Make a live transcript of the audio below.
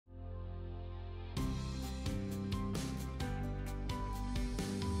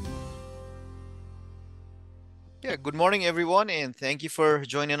Yeah, good morning, everyone, and thank you for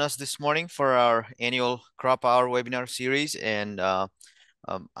joining us this morning for our annual Crop Hour webinar series.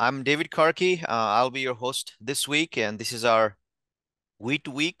 I'm David Karki. I'll be your host this week, and this is our Wheat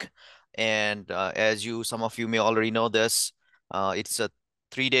Week. As some of you may already know this, it's a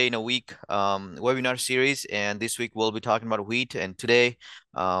 3 day in a week webinar series, and this week we'll be talking about wheat. And today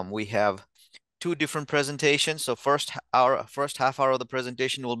we have two different presentations. So first half hour of the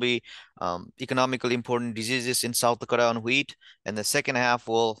presentation will be economically important diseases in South Dakota on wheat, and the second half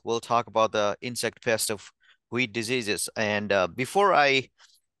we'll talk about the insect pest of wheat diseases. And before I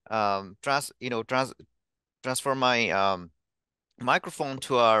transfer my microphone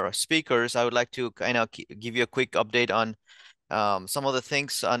to our speakers, I would like to kind of give you a quick update on some of the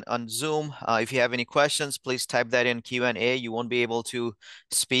things on Zoom. If you have any questions, please type that in Q&A. You won't be able to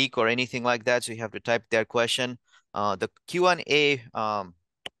speak or anything like that, so you have to type that question. The Q&A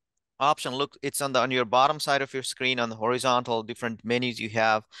option, look, it's on your bottom side of your screen on the horizontal, different menus you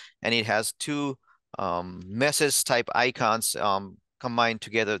have, and it has two message type icons combined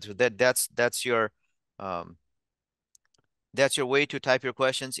together. So um, that's your way to type your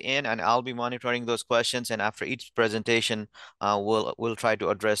questions in, and I'll be monitoring those questions. And after each presentation, we'll try to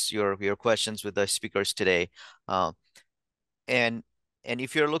address your questions with the speakers today. Uh, and and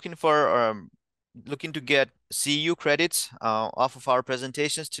if you're looking to get CU credits off of our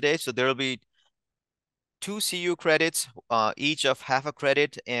presentations today, so there will be two CU credits, each of half a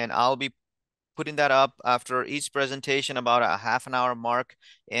credit, and I'll be putting that up after each presentation about a half an hour mark,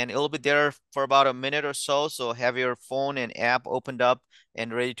 and it'll be there for about a minute or so. So have your phone and app opened up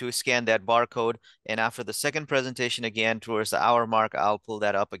and ready to scan that barcode. And after the second presentation, again towards the hour mark, I'll pull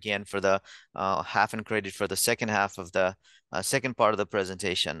that up again for the half an credit for the second half of the second part of the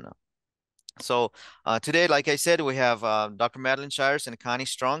presentation. So today, like I said, we have Dr. Madalyn Shires and Connie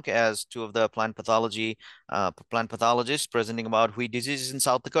Strunk as two of the plant pathologists presenting about wheat diseases in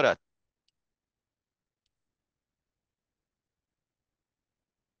South Dakota.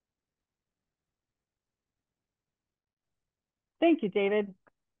 Thank you, David.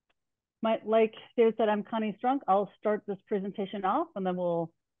 Like David said, I'm Connie Strunk. I'll start this presentation off and then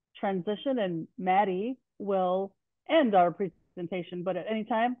we'll transition and Maddie will end our presentation. But at any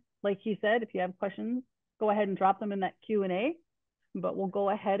time, like he said, if you have questions, go ahead and drop them in that Q&A. But we'll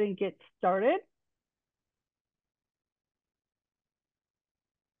go ahead and get started.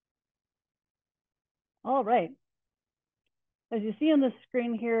 All right. As you see on the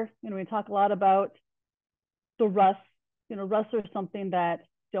screen here, we talk a lot about the rusts. Rusts are something that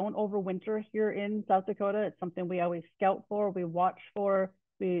don't overwinter here in South Dakota. It's something we always scout for, we watch for.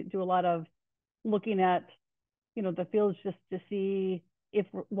 We do a lot of looking at, the fields just to see if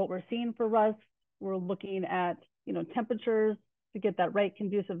what we're seeing for rust. We're looking at, temperatures to get that right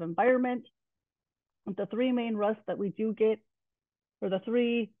conducive environment. The three main rusts that we do get, or the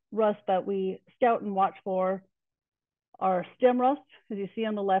three rusts that we scout and watch for, are stem rust, as you see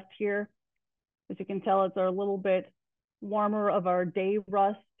on the left here. As you can tell, it's a little bit warmer of our day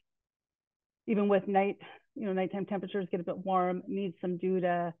rust. Even with nighttime temperatures get a bit warm, needs some dew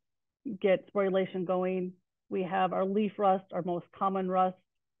to get sporulation going. We have our leaf rust, our most common rust,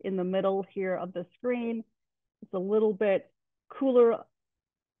 in the middle here of the screen. It's a little bit cooler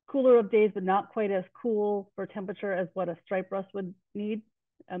of days, but not quite as cool for temperature as what a stripe rust would need.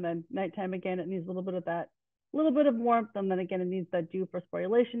 And then nighttime, again, it needs a little bit of that, little bit of warmth. And then again, it needs that dew for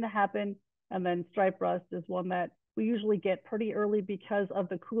sporulation to happen. And then stripe rust is one that we usually get pretty early because of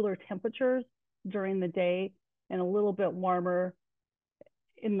the cooler temperatures during the day and a little bit warmer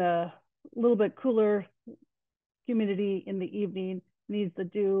in the little bit cooler humidity in the evening, needs the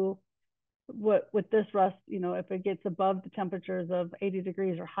dew. With this rust, if it gets above the temperatures of 80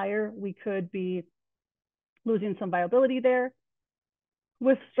 degrees or higher, we could be losing some viability there.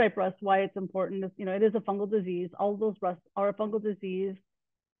 With stripe rust, why it's important is, it is a fungal disease. All of those rusts are a fungal disease.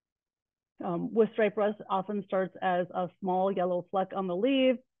 With stripe rust, often starts as a small yellow fleck on the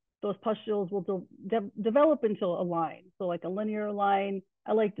leaf. Those pustules will develop into a line, so like a linear line.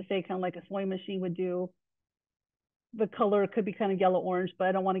 I like to say kind of like a sewing machine would do. The color could be kind of yellow orange, but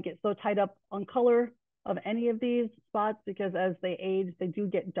I don't want to get so tied up on color of any of these spots because as they age, they do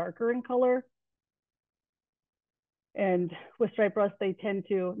get darker in color. And with stripe rust, they tend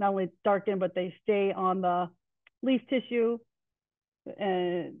to not only darken, but they stay on the leaf tissue.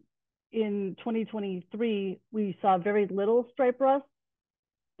 And in 2023, we saw very little stripe rust,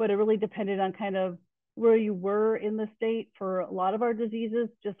 but it really depended on kind of where you were in the state for a lot of our diseases,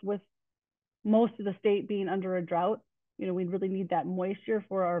 just with most of the state being under a drought. We really need that moisture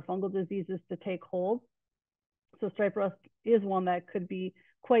for our fungal diseases to take hold. So stripe rust is one that could be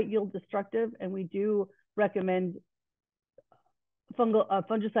quite yield destructive, and we do recommend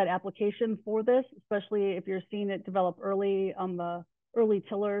fungicide application for this, especially if you're seeing it develop early on the early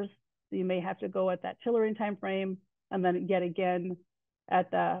tillers. So you may have to go at that tillering time frame, and then yet again at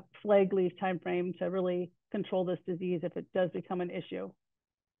the flag leaf time frame to really control this disease if it does become an issue.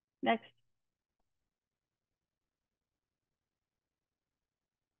 Next.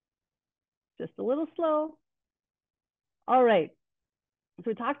 Just a little slow. All right. So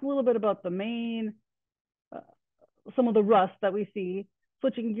we talked a little bit about the main, some of the rust that we see.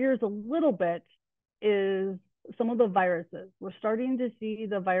 Switching gears a little bit is some of the viruses. We're starting to see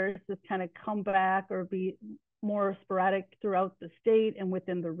the viruses kind of come back or be more sporadic throughout the state and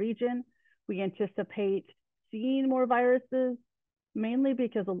within the region. We anticipate seeing more viruses, mainly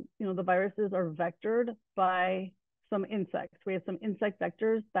because the viruses are vectored by some insects. We have some insect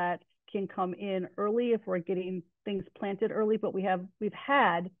vectors that can come in early if we're getting things planted early, but we've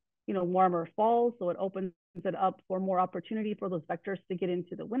had warmer falls, so it opens it up for more opportunity for those vectors to get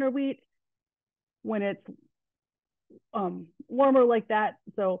into the winter wheat when it's warmer like that.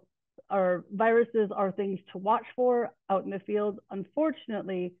 So our viruses are things to watch for out in the field.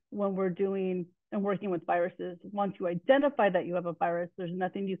 Unfortunately, when we're doing and working with viruses, once you identify that you have a virus, there's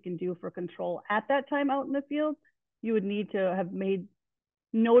nothing you can do for control at that time out in the field. You would need to have made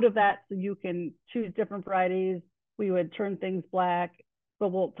note of that so you can choose different varieties. We would turn things black, but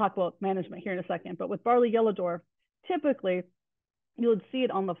we'll talk about management here in a second. But with barley yellow dwarf, typically you would see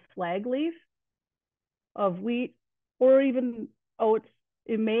it on the flag leaf of wheat or even oats.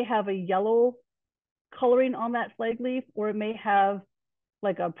 It may have a yellow coloring on that flag leaf, or it may have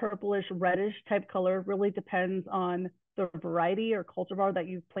like a purplish reddish type color. Really depends on the variety or cultivar that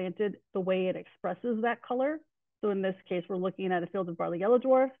you've planted, the way it expresses that color. So in this case, we're looking at a field of barley yellow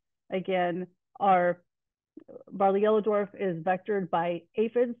dwarf. Again, our barley yellow dwarf is vectored by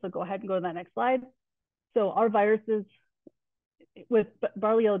aphids. So go ahead and go to that next slide. So our viruses with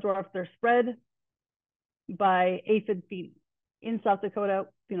barley yellow dwarf, they're spread by aphid feeding. In South Dakota,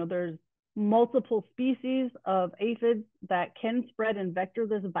 there's multiple species of aphids that can spread and vector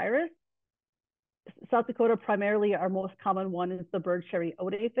this virus. South Dakota, primarily our most common one is the bird cherry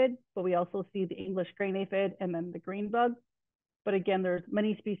oat aphid, but we also see the English grain aphid and then the green bug. But again, there's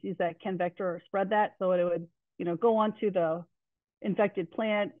many species that can vector or spread that. So it would, go onto the infected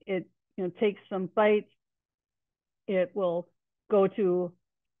plant. It, takes some bites. It will go to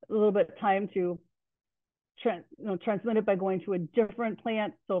a little bit of time to transmit it by going to a different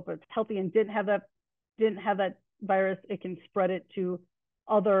plant. So if it's healthy and didn't have that virus, it can spread it to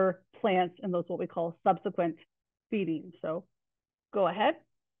other plants, and those what we call subsequent feeding. So go ahead.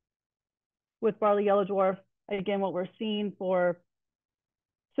 With barley yellow dwarf, again, what we're seeing for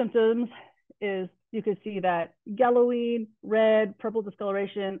symptoms is you could see that yellowing, red, purple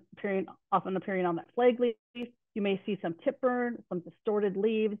discoloration often appearing on that flag leaf. You may see some tip burn, some distorted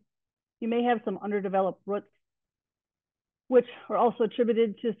leaves. You may have some underdeveloped roots, which are also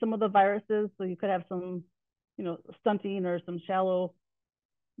attributed to some of the viruses. So you could have some, stunting or some shallow,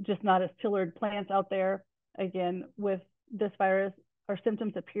 just not as tillered plants out there. Again, with this virus, our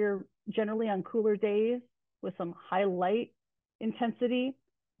symptoms appear generally on cooler days with some high light intensity.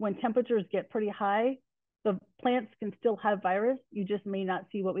 When temperatures get pretty high, the plants can still have virus. You just may not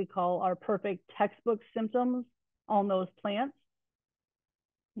see what we call our perfect textbook symptoms on those plants.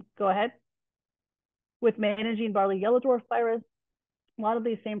 Go ahead. With managing barley yellow dwarf virus, a lot of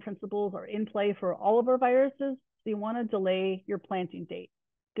these same principles are in play for all of our viruses. So you want to delay your planting date,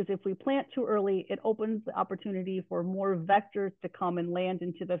 because if we plant too early, it opens the opportunity for more vectors to come and land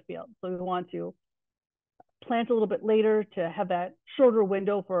into the field. So we want to plant a little bit later to have that shorter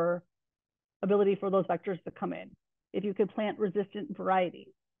window for ability for those vectors to come in. If you could plant resistant varieties,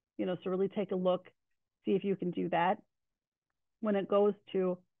 so really take a look, see if you can do that. When it goes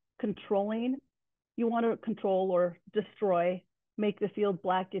to controlling, you want to control or destroy, make the field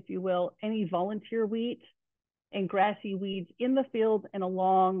black, if you will, any volunteer wheat and grassy weeds in the field and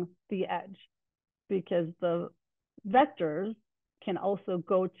along the edge, because the vectors can also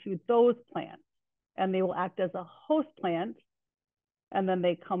go to those plants and they will act as a host plant, and then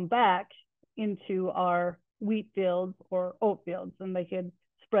they come back into our wheat fields or oat fields, and they could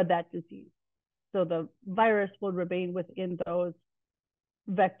spread that disease. So the virus will remain within those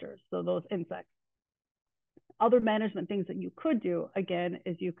vectors, so those insects. Other management things that you could do, again,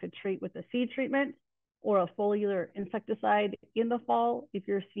 is you could treat with a seed treatment or a foliar insecticide in the fall if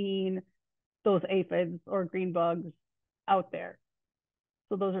you're seeing those aphids or green bugs out there.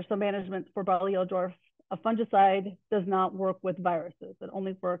 So those are some managements for barley yellow dwarf. a fungicide does not work with viruses. It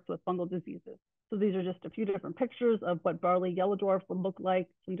only works with fungal diseases. So these are just a few different pictures of what barley yellow dwarf would look like,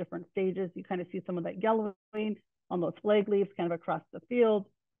 some different stages. You kind of see some of that yellowing on those flag leaves kind of across the field.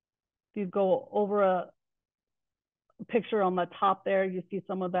 If you go over a picture on the top there, you see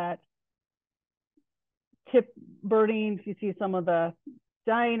some of that tip burning. You see some of the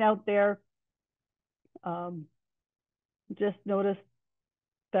dying out there. Just notice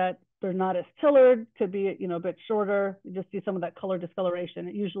that they're not as tillered, could be, a bit shorter. You just see some of that color discoloration.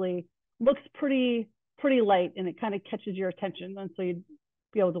 It usually looks pretty light, and it kind of catches your attention. And so you'd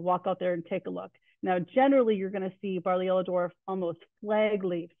be able to walk out there and take a look. Now, generally, you're going to see barley yellow dwarf on those flag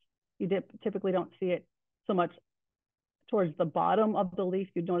leaves. You typically don't see it so much towards the bottom of the leaf.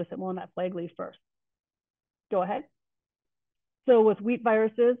 You'd notice it more on that flag leaf first. Go ahead. So with wheat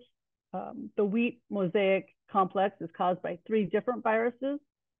viruses, the wheat mosaic complex is caused by 3 different viruses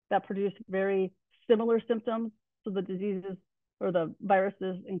that produce very similar symptoms. So the diseases or the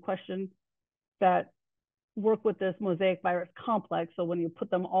viruses in question that work with this mosaic virus complex, so when you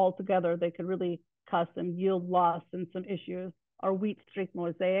put them all together, they could really cause some yield loss and some issues, are wheat streak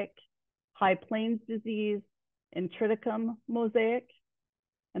mosaic, high plains disease, and triticum mosaic.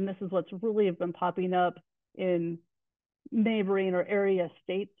 And this is what's really been popping up in neighboring or area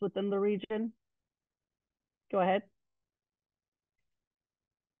states within the region. Go ahead.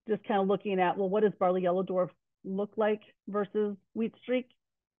 Just kind of looking at, well, what does barley yellow dwarf look like versus wheat streak?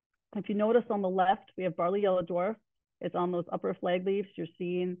 If you notice on the left, we have barley yellow dwarf. It's on those upper flag leaves. You're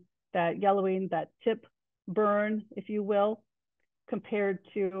seeing that yellowing, that tip burn, if you will, compared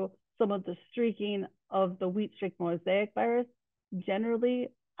to some of the streaking of the wheat streak mosaic virus. Generally,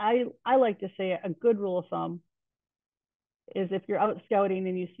 I like to say a good rule of thumb is if you're out scouting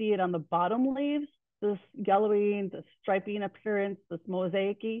and you see it on the bottom leaves, this yellowing, the striping appearance, this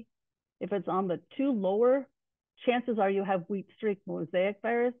mosaic-y, if it's on the 2 lower, chances are you have wheat streak mosaic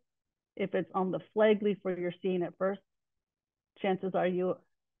virus. If it's on the flag leaf where you're seeing it first, chances are you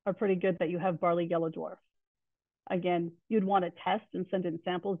are pretty good that you have barley yellow dwarf. Again, you'd want to test and send in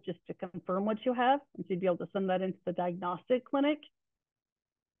samples just to confirm what you have, and so you'd be able to send that into the diagnostic clinic.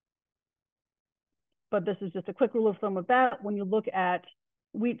 But this is just a quick rule of thumb of that. When you look at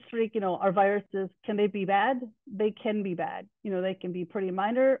wheat streak, our viruses, can they be bad? They can be bad. They can be pretty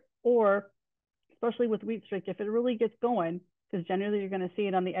minor, or especially with wheat streak, if it really gets going, because generally you're going to see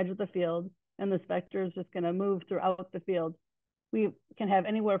it on the edge of the field, and this vector is just going to move throughout the field. We can have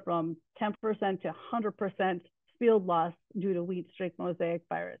anywhere from 10% to 100% field loss due to wheat streak mosaic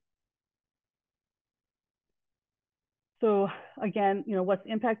virus. So again, what's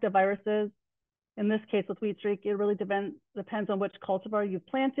the impact of viruses? In this case with wheat streak, it really depends on which cultivar you've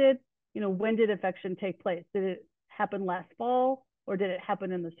planted. When did infection take place? Did it happen last fall, or did it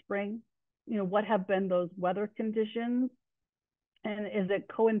happen in the spring? What have been those weather conditions? And is it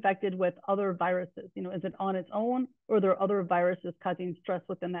co-infected with other viruses? Is it on its own, or are there other viruses causing stress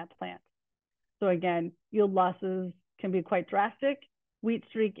within that plant? So again, yield losses can be quite drastic. Wheat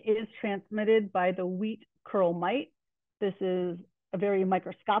streak is transmitted by the wheat curl mite. This is a very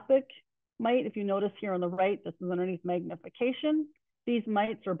microscopic mite. If you notice here on the right, this is underneath magnification. These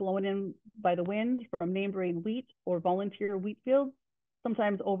mites are blown in by the wind from neighboring wheat or volunteer wheat fields,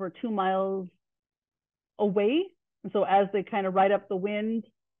 sometimes over 2 miles away. And so as they kind of ride up the wind,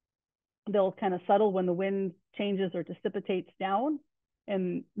 they'll kind of settle when the wind changes or dissipates down.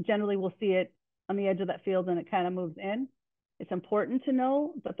 And generally we'll see it on the edge of that field and it kind of moves in. It's important to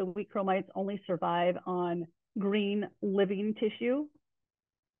know that the wheat curl mites only survive on green living tissue.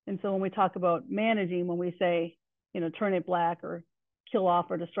 And so when we talk about managing, when we say, turn it black or kill off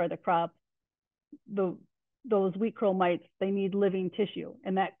or destroy the crop, those wheat curl mites, they need living tissue.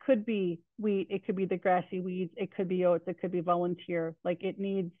 And that could be wheat, it could be the grassy weeds, it could be oats, it could be volunteer. Like it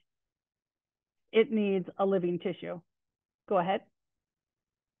needs a living tissue. Go ahead.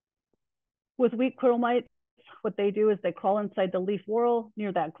 With wheat curl mites, what they do is they crawl inside the leaf whorl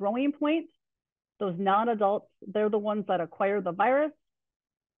near that growing point. Those non-adults, they're the ones that acquire the virus,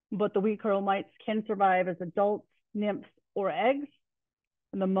 but the wheat curl mites can survive as adults, nymphs, or eggs.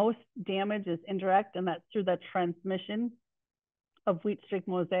 And the most damage is indirect, and that's through the transmission of wheat streak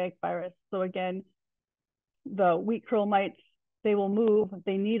mosaic virus. So again, the wheat curl mites, they will move.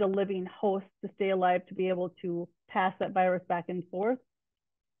 They need a living host to stay alive to be able to pass that virus back and forth.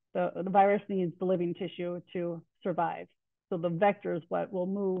 The virus needs the living tissue to survive. So the vector is what will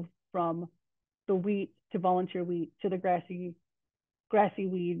move from the wheat to volunteer wheat to the grassy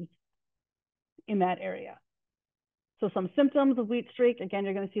weeds in that area. So some symptoms of wheat streak, again,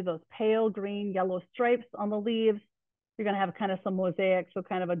 you're going to see those pale green, yellow stripes on the leaves. You're going to have kind of some mosaic, so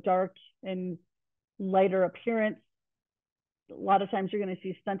kind of a dark and lighter appearance. A lot of times you're going to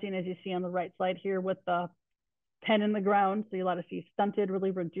see stunting, as you see on the right side here with the pen in the ground. So you'll a lot of see stunted,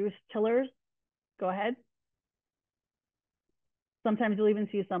 really reduced tillers. Go ahead. Sometimes you'll even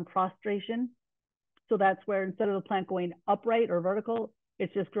see some prostration. So that's where instead of the plant going upright or vertical,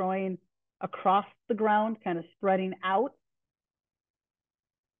 it's just growing across the ground, kind of spreading out.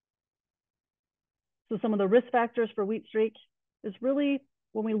 So some of the risk factors for wheat streak is really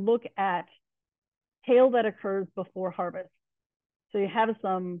when we look at hail that occurs before harvest. So you have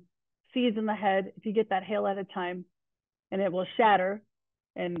some seeds in the head. If you get that hail at a time, and it will shatter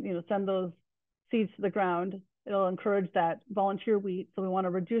and send those seeds to the ground, it'll encourage that volunteer wheat. So we want to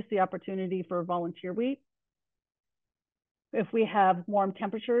reduce the opportunity for volunteer wheat. If we have warm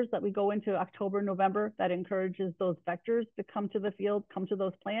temperatures that we go into October, November, that encourages those vectors to come to the field, come to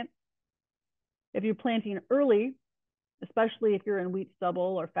those plants. If you're planting early, especially if you're in wheat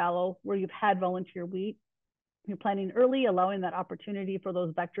stubble or fallow where you've had volunteer wheat, you're planting early, allowing that opportunity for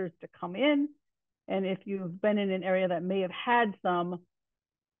those vectors to come in. And if you've been in an area that may have had some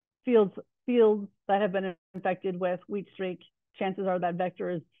fields that have been infected with wheat streak, chances are that vector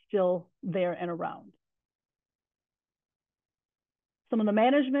is still there and around. Some of the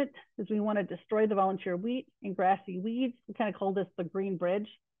management is we want to destroy the volunteer wheat and grassy weeds. We kind of call this the green bridge.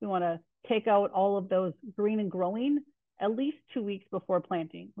 We want to take out all of those green and growing at least 2 weeks before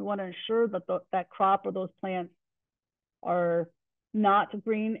planting. We want to ensure that that crop or those plants are not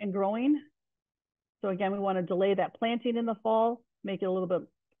green and growing. So again, we want to delay that planting in the fall, make it a little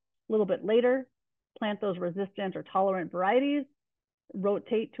bit later, plant those resistant or tolerant varieties,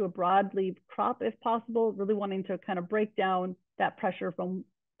 rotate to a broadleaf crop if possible, really wanting to kind of break down that pressure from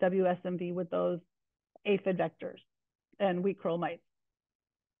WSMV with those aphid vectors and wheat curl mites.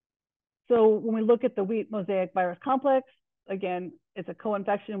 So when we look at the wheat mosaic virus complex, again, it's a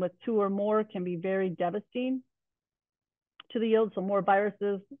co-infection with 2 or more, can be very devastating to the yield. So more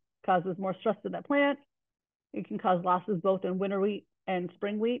viruses causes more stress to that plant. It can cause losses both in winter wheat and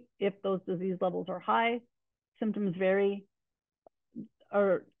spring wheat if those disease levels are high. Symptoms vary,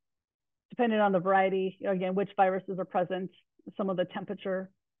 or depending on the variety, again, which viruses are present, some of the temperature.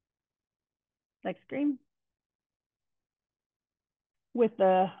 Next screen. With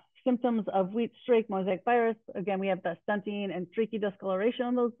the symptoms of wheat streak mosaic virus, again, we have the stunting and streaky discoloration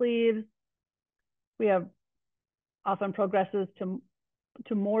on those leaves. We have often progresses to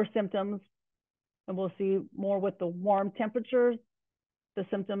more symptoms, and we'll see more with the warm temperatures, the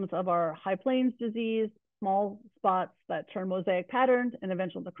symptoms of our high plains disease, small spots that turn mosaic patterned and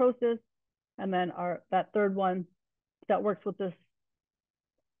eventual necrosis. And then that third one that works with this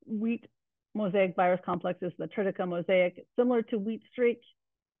wheat mosaic virus complex is the tritica mosaic, similar to wheat streak,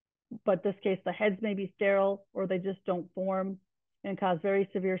 but this case, the heads may be sterile or they just don't form and cause very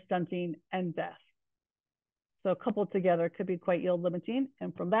severe stunting and death. So coupled together could be quite yield limiting.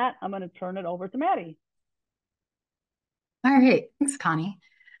 And from that, I'm going to turn it over to Maddie. All right, thanks, Connie.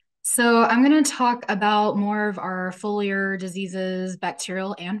 So I'm going to talk about more of our foliar diseases,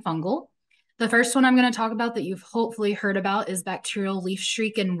 bacterial and fungal. The first one I'm going to talk about that you've hopefully heard about is bacterial leaf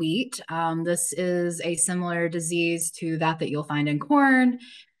streak in wheat. This is a similar disease to that you'll find in corn,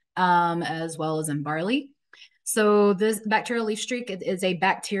 as well as in barley. So this bacterial leaf streak is a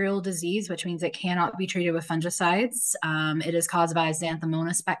bacterial disease, which means it cannot be treated with fungicides. It is caused by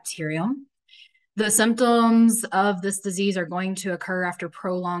Xanthomonas bacterium. The symptoms of this disease are going to occur after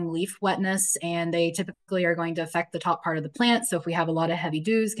prolonged leaf wetness, and they typically are going to affect the top part of the plant. So if we have a lot of heavy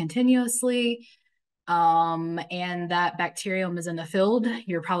dews continuously, and that bacterium is in the field,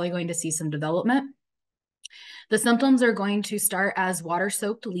 you're probably going to see some development. The symptoms are going to start as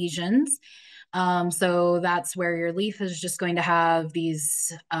water-soaked lesions. So that's where your leaf is just going to have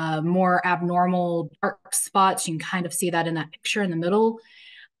these more abnormal dark spots. You can kind of see that in that picture in the middle.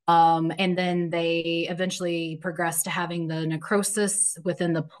 And then they eventually progress to having the necrosis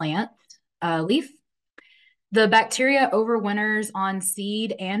within the plant leaf. The bacteria overwinters on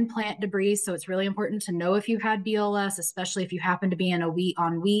seed and plant debris, so it's really important to know if you had BLS, especially if you happen to be in a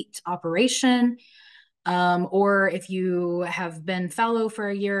wheat-on-wheat operation, or if you have been fallow for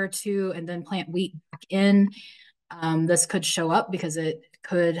a year or two and then plant wheat back in. This could show up because it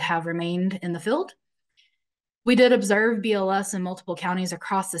could have remained in the field. We did observe BLS in multiple counties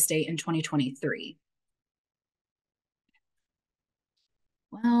across the state in 2023.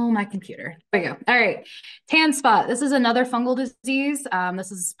 Well, my computer. There we go. All right. Tan spot. This is another fungal disease.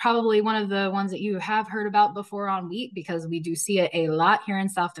 This is probably one of the ones that you have heard about before on wheat because we do see it a lot here in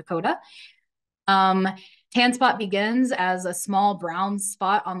South Dakota. Tan spot begins as a small brown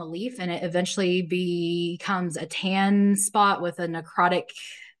spot on the leaf, and it eventually becomes a tan spot with a necrotic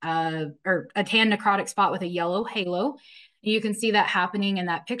or a tan necrotic spot with a yellow halo. You can see that happening in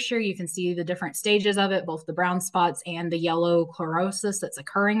that picture. You can see the different stages of it, both the brown spots and the yellow chlorosis that's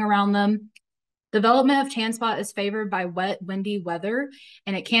occurring around them. Development of tan spot is favored by wet, windy weather,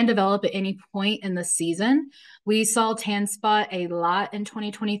 and it can develop at any point in the season. We saw tan spot a lot in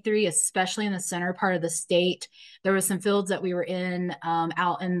 2023, especially in the center part of the state. There was some fields that we were in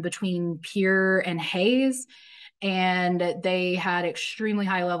out in between Pierre and Hayes, and they had extremely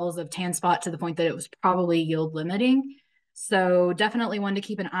high levels of tan spot to the point that it was probably yield limiting. So definitely one to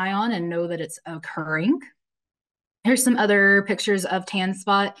keep an eye on and know that it's occurring. Here's some other pictures of tan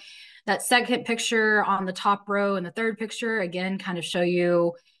spot. That second picture on the top row and the third picture, again, kind of show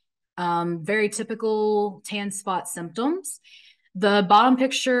you very typical tan spot symptoms. The bottom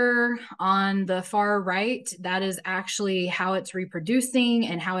picture on the far right, that is actually how it's reproducing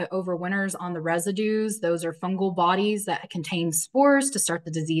and how it overwinters on the residues. Those are fungal bodies that contain spores to start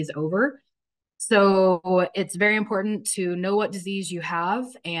the disease over. So it's very important to know what disease you have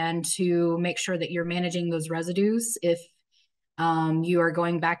and to make sure that you're managing those residues if you are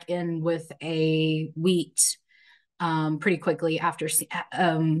going back in with a wheat pretty quickly after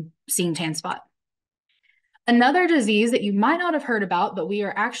seeing tan spot. Another disease that you might not have heard about, but we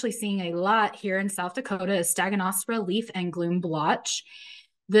are actually seeing a lot here in South Dakota is Staganospora leaf and gloom blotch.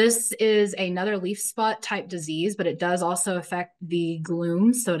 This is another leaf spot type disease, but it does also affect the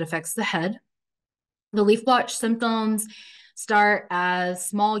gloom, so it affects the head. The leaf blotch symptoms start as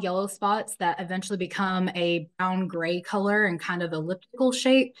small yellow spots that eventually become a brown gray color and kind of elliptical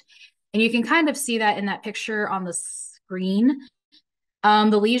shape. And you can kind of see that in that picture on the screen.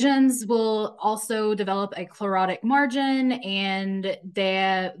 The lesions will also develop a chlorotic margin, and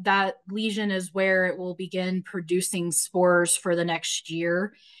that lesion is where it will begin producing spores for the next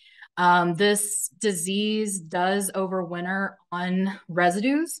year. This disease does overwinter on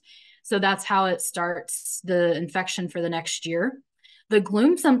residues. So that's how it starts the infection for the next year. The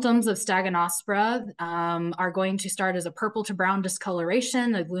gloom symptoms of Staganospora are going to start as a purple to brown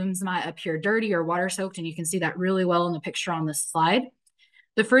discoloration. The glooms might appear dirty or water soaked, and you can see that really well in the picture on this slide.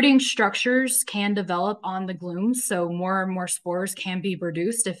 The fruiting structures can develop on the glooms, so more and more spores can be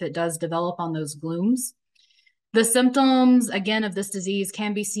produced if it does develop on those glooms. The symptoms, again, of this disease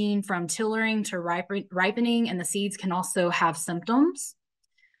can be seen from tillering to ripening, and the seeds can also have symptoms.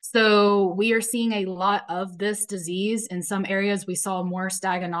 So we are seeing a lot of this disease. In some areas, we saw more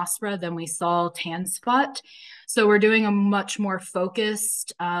Staganospora than we saw tan spot. So we're doing a much more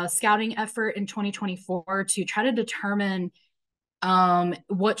focused scouting effort in 2024 to try to determine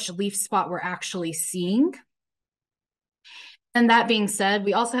which leaf spot we're actually seeing. And that being said,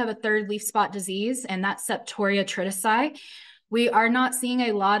 we also have a third leaf spot disease, and that's Septoria tritici. We are not seeing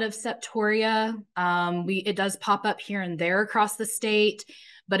a lot of Septoria. It does pop up here and there across the state,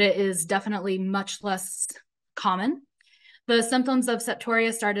 but it is definitely much less common. The symptoms of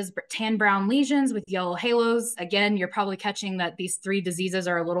Septoria start as tan brown lesions with yellow halos. Again, you're probably catching that these three diseases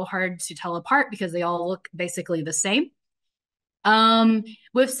are a little hard to tell apart because they all look basically the same.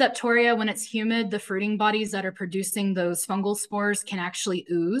 With Septoria, when it's humid, the fruiting bodies that are producing those fungal spores can actually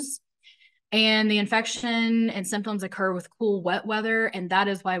ooze. And the infection and symptoms occur with cool, wet weather. And that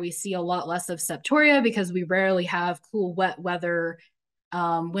is why we see a lot less of Septoria, because we rarely have cool, wet weather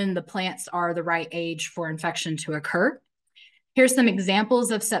when the plants are the right age for infection to occur. Here's some examples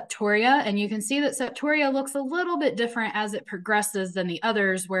of Septoria, and you can see that Septoria looks a little bit different as it progresses than the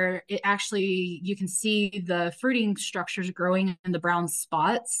others, where it actually, you can see the fruiting structures growing in the brown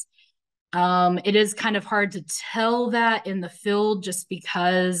spots. It is kind of hard to tell that in the field just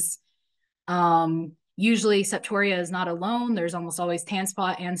because usually Septoria is not alone. There's almost always tan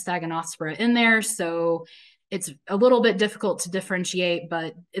spot and Staganospora in there, so it's a little bit difficult to differentiate,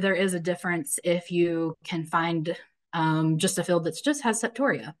 but there is a difference if you can find just a field that just has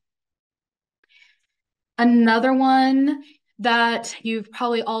Septoria. Another one that you've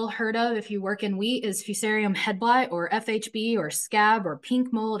probably all heard of if you work in wheat is Fusarium head blight, or FHB, or scab, or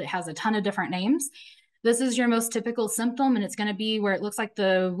pink mold. It has a ton of different names. This is your most typical symptom, and it's going to be where it looks like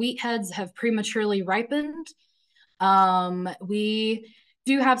the wheat heads have prematurely ripened. We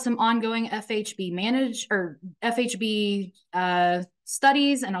do have some ongoing FHB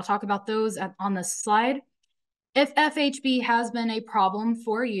studies, and I'll talk about those on this slide. If FHB has been a problem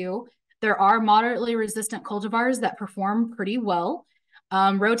for you, there are moderately resistant cultivars that perform pretty well.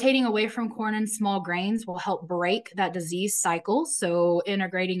 Rotating away from corn and small grains will help break that disease cycle. So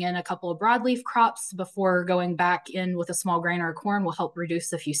integrating in a couple of broadleaf crops before going back in with a small grain or corn will help reduce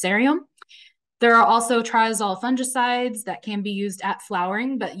the fusarium. There are also triazole fungicides that can be used at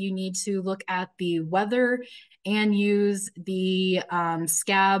flowering, but you need to look at the weather and use the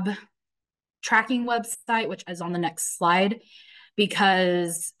scab tracking website, which is on the next slide,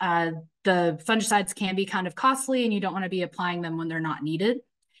 because the fungicides can be kind of costly and you don't want to be applying them when they're not needed.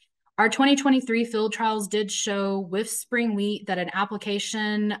 Our 2023 field trials did show with spring wheat that an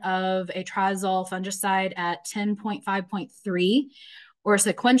application of a triazole fungicide at 10.5.3 or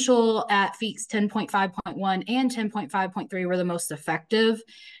sequential at Feeks 10.5.1 and 10.5.3 were the most effective.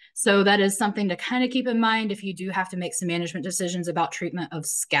 So that is something to kind of keep in mind if you do have to make some management decisions about treatment of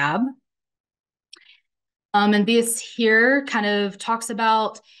scab. And this here kind of talks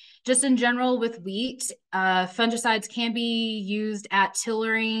about just in general with wheat, fungicides can be used at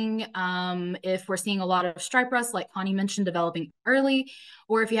tillering if we're seeing a lot of stripe rust, like Connie mentioned, developing early,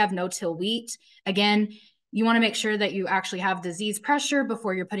 or if you have no-till wheat. Again, you want to make sure that you actually have disease pressure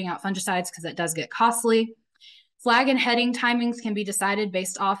before you're putting out fungicides because that does get costly. Flag and heading timings can be decided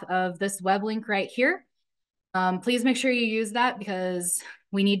based off of this web link right here. Please make sure you use that because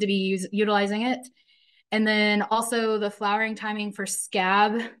we need to be utilizing it. And then also the flowering timing for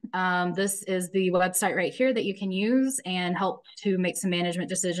scab. This is the website right here that you can use and help to make some management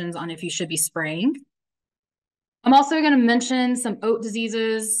decisions on if you should be spraying. I'm also going to mention some oat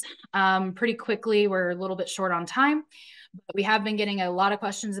diseases pretty quickly. We're a little bit short on time, but we have been getting a lot of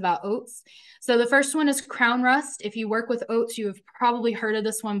questions about oats. So the first one is crown rust. If you work with oats, you have probably heard of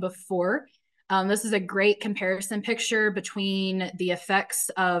this one before. This is a great comparison picture between the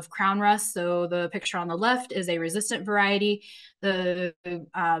effects of crown rust. So the picture on the left is a resistant variety. The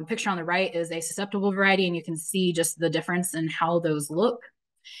picture on the right is a susceptible variety, and you can see just the difference in how those look.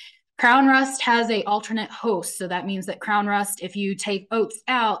 Crown rust has an alternate host. So that means that crown rust, if you take oats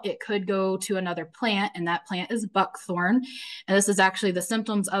out, it could go to another plant, and that plant is buckthorn. And this is actually the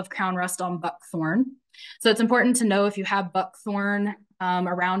symptoms of crown rust on buckthorn. So it's important to know if you have buckthorn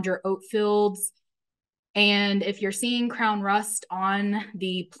around your oat fields. And if you're seeing crown rust on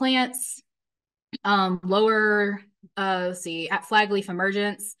the plants, let's see, at flagleaf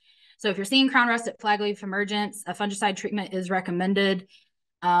emergence. So if you're seeing crown rust at flagleaf emergence, a fungicide treatment is recommended.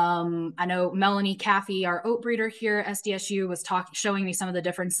 I know Melanie Caffey, our oat breeder here at SDSU, was showing me some of the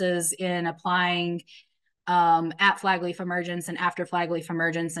differences in applying at flagleaf emergence and after flagleaf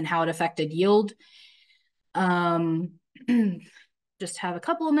emergence and how it affected yield. Just have a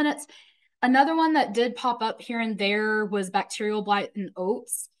couple of minutes. Another one that did pop up here and there was bacterial blight in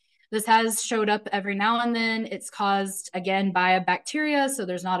oats. This has showed up every now and then. It's caused, again, by a bacteria, so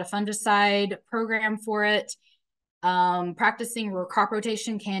there's not a fungicide program for it. Practicing crop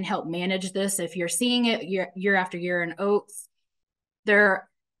rotation can help manage this if you're seeing it year after year in oats. There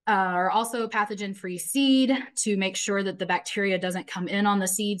are also pathogen-free seed to make sure that the bacteria doesn't come in on the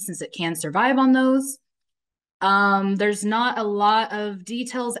seed since it can survive on those. There's not a lot of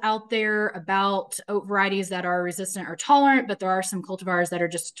details out there about oat varieties that are resistant or tolerant, but there are some cultivars that are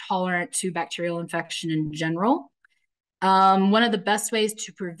just tolerant to bacterial infection in general. One of the best ways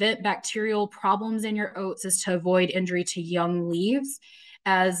to prevent bacterial problems in your oats is to avoid injury to young leaves,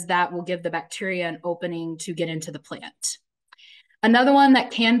 as that will give the bacteria an opening to get into the plant. Another one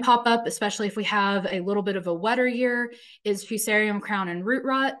that can pop up, especially if we have a little bit of a wetter year, is Fusarium crown and root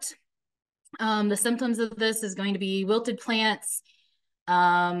rot. The symptoms of this is going to be wilted plants.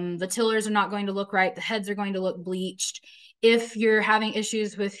 The tillers are not going to look right. The heads are going to look bleached. If you're having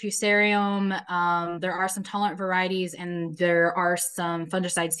issues with Fusarium, there are some tolerant varieties and there are some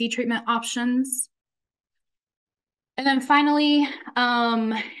fungicide seed treatment options. And then finally,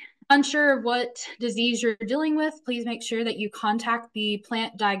 unsure of what disease you're dealing with, please make sure that you contact the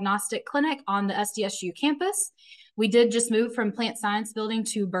Plant Diagnostic Clinic on the SDSU campus. We did just move from Plant Science Building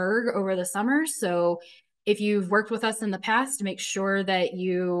to Berg over the summer. So if you've worked with us in the past, make sure that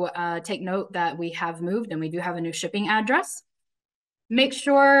you take note that we have moved and we do have a new shipping address. Make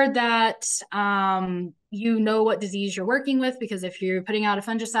sure that you know what disease you're working with, because if you're putting out a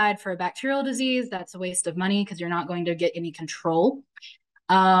fungicide for a bacterial disease, that's a waste of money because you're not going to get any control.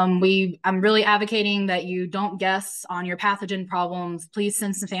 I'm really advocating that you don't guess on your pathogen problems. Please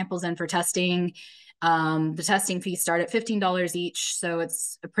send some samples in for testing. The testing fees start at $15 each, so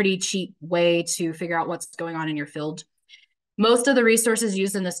it's a pretty cheap way to figure out what's going on in your field. Most of the resources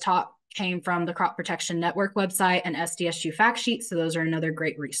used in this talk came from the Crop Protection Network website and SDSU fact sheet, so those are another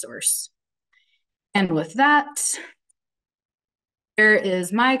great resource. And with that, there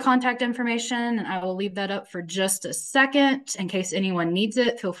is my contact information, and I will leave that up for just a second in case anyone needs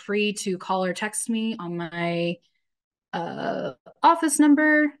it. Feel free to call or text me on my office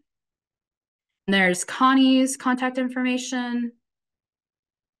number. And there's Connie's contact information.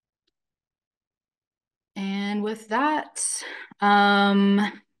 with that,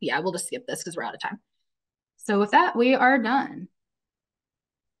 yeah, we'll just skip this because we're out of time. So with that, we are done.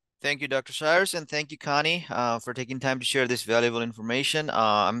 Thank you, Dr. Shires, and thank you, Connie, for taking time to share this valuable information.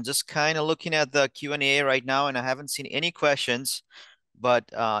 I'm just kind of looking at the Q&A right now, and I haven't seen any questions. But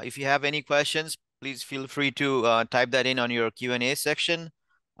if you have any questions, please feel free to type that in on your Q&A section.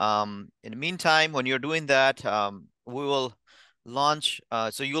 In the meantime, when you're doing that, we will launch.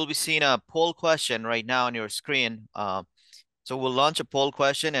 So you will be seeing a poll question right now on your screen. So we'll launch a poll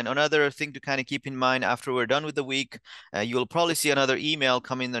question. And another thing to kind of keep in mind after we're done with the week, you'll probably see another email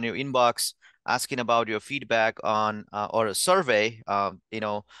come in on your inbox asking about your feedback on or a survey,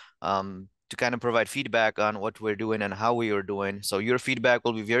 to kind of provide feedback on what we're doing and how we are doing. So your feedback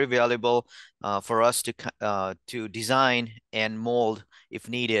will be very valuable for us to design and mold, if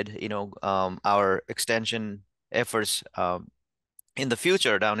needed, our extension efforts in the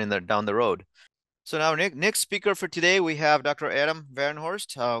future down the road. So now, next speaker for today, we have Dr. Adam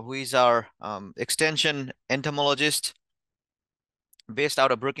Varenhorst, who is our extension entomologist based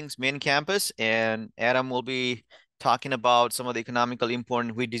out of Brookings main campus. And Adam will be talking about some of the economically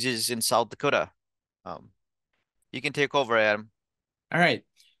important wheat diseases in South Dakota. You can take over, Adam. All right.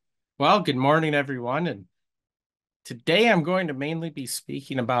 Well, good morning, everyone. And today I'm going to mainly be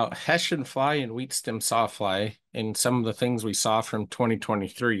speaking about Hessian fly and wheat stem sawfly and some of the things we saw from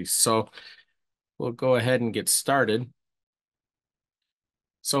 2023. So we'll go ahead and get started.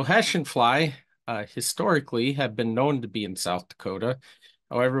 So Hessian fly historically have been known to be in South Dakota.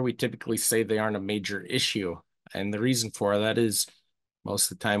 However, we typically say they aren't a major issue. And the reason for that is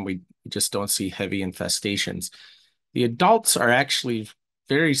most of the time we just don't see heavy infestations. The adults are actually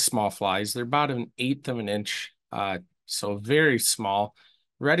very small flies. They're about 1/8 of an inch, so very small,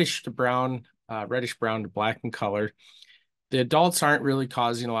 reddish brown to black in color. The adults aren't really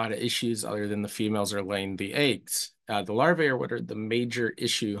causing a lot of issues other than the females are laying the eggs. The larvae are what are the major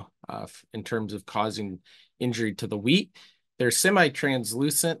issue in terms of causing injury to the wheat. They're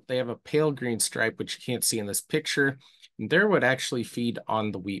semi-translucent. They have a pale green stripe, which you can't see in this picture. And they're what actually feed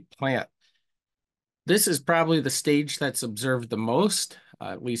on the wheat plant. This is probably the stage that's observed the most,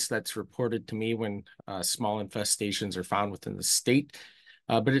 at least that's reported to me when small infestations are found within the state,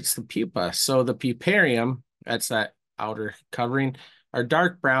 but it's the pupa. So the puparium, that's that outer covering, are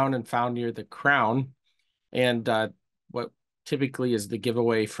dark brown and found near the crown. And what typically is the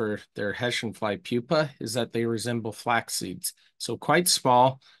giveaway for their Hessian fly pupa is that they resemble flax seeds. So quite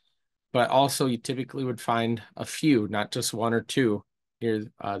small, but also you typically would find a few, not just one or two, near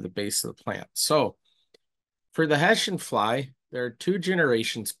the base of the plant. So for the Hessian fly, there are 2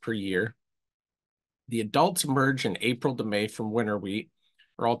 generations per year. The adults emerge in April to May from winter wheat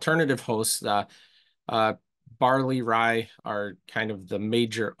or alternative hosts. Barley, rye are kind of the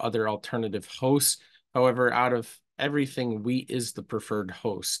major other alternative hosts. However, out of everything, wheat is the preferred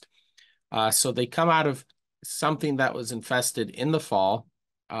host. So they come out of something that was infested in the fall,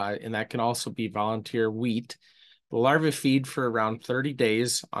 and that can also be volunteer wheat. The larvae feed for around 30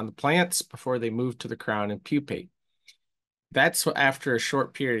 days on the plants before they move to the crown and pupate. That's after a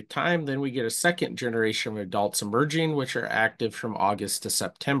short period of time, then we get a second generation of adults emerging, which are active from August to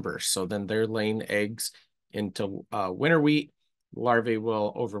September. So then they're laying eggs into winter wheat. Larvae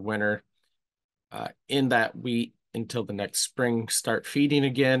will overwinter in that wheat until the next spring, start feeding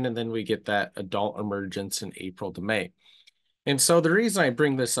again, and then we get that adult emergence in April to May. And so the reason I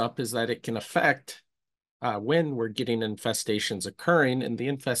bring this up is that it can affect when we're getting infestations occurring, and the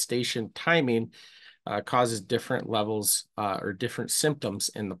infestation timing causes different levels or different symptoms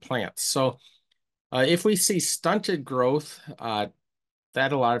in the plants. So if we see stunted growth,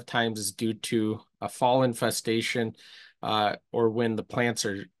 that a lot of times is due to a fall infestation or when the plants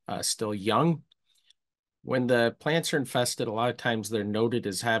are still young. When the plants are infested, a lot of times they're noted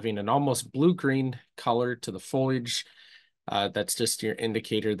as having an almost blue-green color to the foliage. That's just your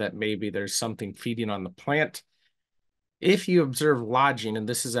indicator that maybe there's something feeding on the plant. If you observe lodging, and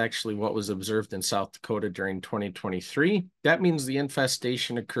this is actually what was observed in South Dakota during 2023, that means the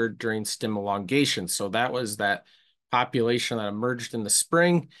infestation occurred during stem elongation. So that was that population that emerged in the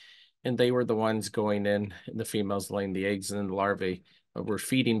spring, and they were the ones going in, and the females laying the eggs, and then the larvae were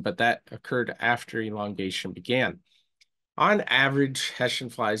feeding, but that occurred after elongation began. On average, Hessian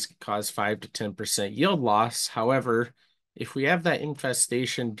flies cause 5 to 10% yield loss. However, if we have that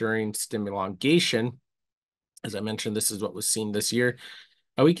infestation during stem elongation, as I mentioned, this is what was seen this year,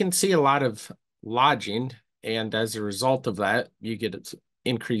 we can see a lot of lodging, and as a result of that, you get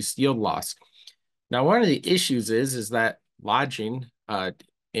increased yield loss. Now, one of the issues is that lodging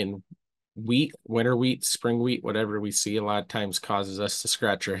in wheat, winter wheat, spring wheat, whatever we see, a lot of times causes us to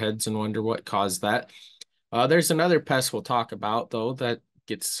scratch our heads and wonder what caused that. There's another pest we'll talk about, though, that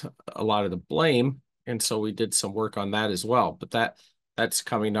gets a lot of the blame. And so we did some work on that as well, but that's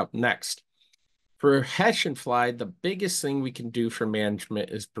coming up next. For Hessian fly, the biggest thing we can do for management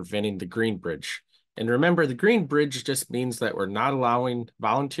is preventing the green bridge. And remember, the green bridge just means that we're not allowing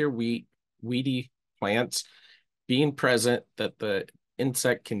volunteer weedy plants being present that the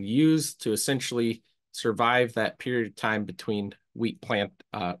insect can use to essentially survive that period of time between wheat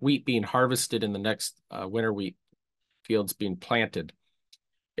being harvested and the next winter wheat fields being planted.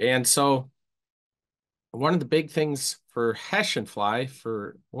 And so one of the big things for Hessian fly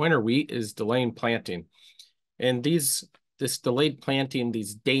for winter wheat is delaying planting. And this delayed planting,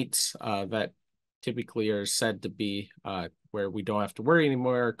 these dates that typically are said to be where we don't have to worry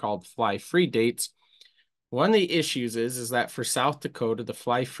anymore, are called fly-free dates. One of the issues is that for South Dakota, the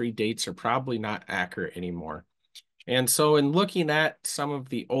fly-free dates are probably not accurate anymore. And so in looking at some of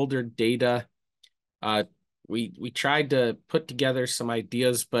the older data, we tried to put together some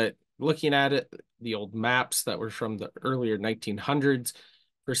ideas, but looking at it, the old maps that were from the earlier 1900s,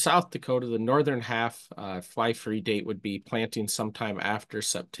 for South Dakota, the northern half fly-free date would be planting sometime after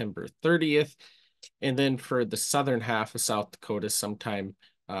September 30th. And then for the southern half of South Dakota, sometime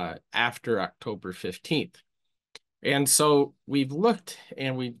after October 15th. And so we've looked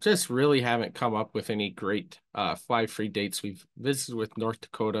and we just really haven't come up with any great fly-free dates. We've visited with North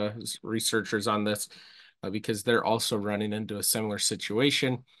Dakota researchers on this because they're also running into a similar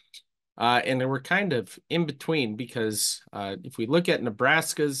situation. And then we're kind of in between because if we look at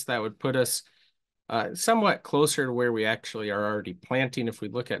Nebraska's, that would put us somewhat closer to where we actually are already planting. If we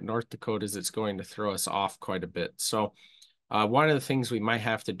look at North Dakota's, it's going to throw us off quite a bit. So one of the things we might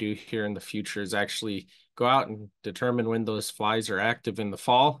have to do here in the future is actually go out and determine when those flies are active in the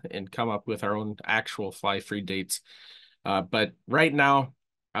fall and come up with our own actual fly-free dates. But right now,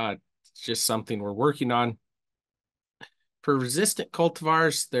 it's just something we're working on. For resistant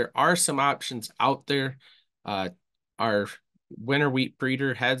cultivars, there are some options out there. Our winter wheat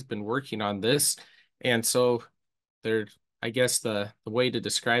breeder has been working on this. And so I guess the way to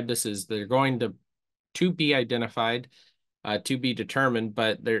describe this is they're going to be identified, to be determined,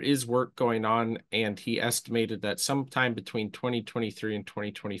 but there is work going on, and he estimated that sometime between 2023 and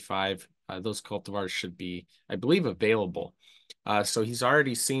 2025, those cultivars should be, I believe, available. So he's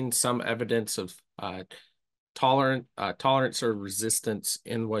already seen some evidence of tolerance or resistance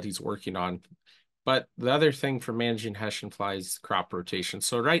in what he's working on. But the other thing for managing Hessian fly is crop rotation.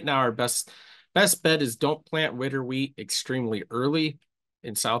 So right now, our best bet is don't plant winter wheat extremely early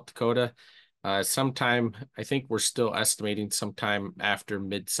in South Dakota. Sometime, I think we're still estimating sometime after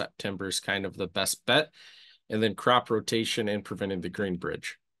mid-September is kind of the best bet. And then crop rotation and preventing the green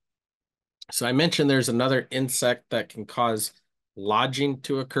bridge. So I mentioned there's another insect that can cause lodging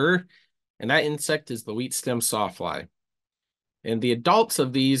to occur, and that insect is the wheat stem sawfly. And the adults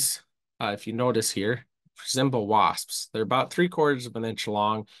of these, if you notice here, resemble wasps. They're about 3/4 of an inch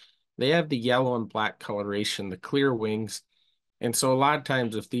long. They have the yellow and black coloration, the clear wings. And so a lot of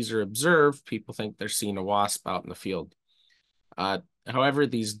times if these are observed, people think they're seeing a wasp out in the field. However,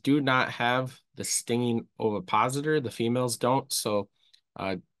 these do not have the stinging ovipositor. The females don't. So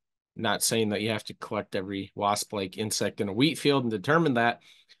not saying that you have to collect every wasp-like insect in a wheat field and determine that,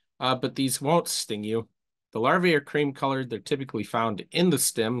 but these won't sting you. The larvae are cream colored. They're typically found in the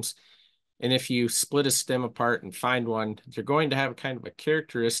stems. And if you split a stem apart and find one, you're going to have kind of a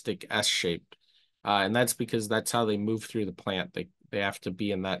characteristic S shape. And that's because that's how they move through the plant. They have to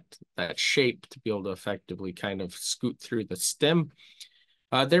be in that shape to be able to effectively kind of scoot through the stem.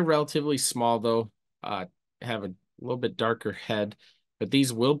 They're relatively small, though, have a little bit darker head, but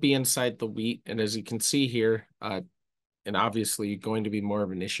these will be inside the wheat. And as you can see here, and obviously going to be more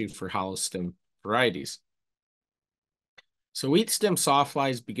of an issue for hollow stem varieties. So wheat stem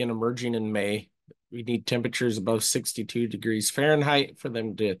sawflies begin emerging in May. We need temperatures above 62 degrees Fahrenheit for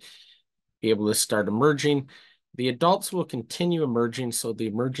them to be able to start emerging. The adults will continue emerging, so the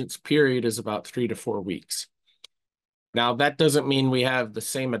emergence period is about 3 to 4 weeks. Now, that doesn't mean we have the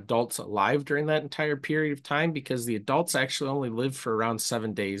same adults alive during that entire period of time, because the adults actually only live for around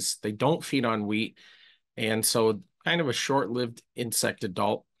 7 days. They don't feed on wheat, and so kind of a short-lived insect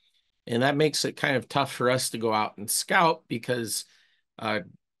adult. And that makes it kind of tough for us to go out and scout, because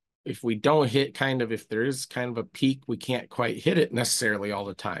if we don't hit if there is kind of a peak, we can't quite hit it necessarily all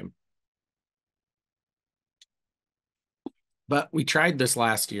the time. But we tried this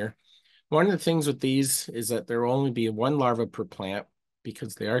last year. One of the things with these is that there will only be one larva per plant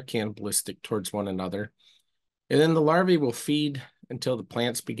because they are cannibalistic towards one another. And then the larvae will feed until the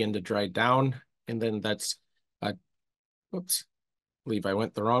plants begin to dry down. And then that's, whoops, I believe I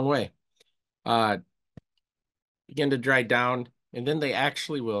went the wrong way. begin to dry down, and then they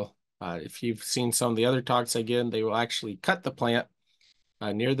actually will, if you've seen some of the other talks again, they will actually cut the plant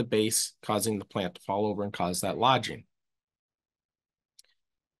near the base, causing the plant to fall over and cause that lodging.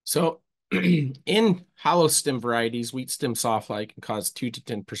 So in hollow stem varieties, wheat stem sawfly can cause 2 to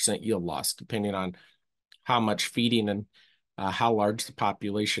 10% yield loss, depending on how much feeding and how large the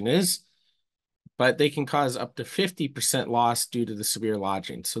population is. But they can cause up to 50% loss due to the severe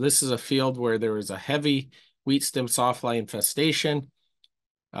lodging. So this is a field where there was a heavy wheat stem sawfly infestation.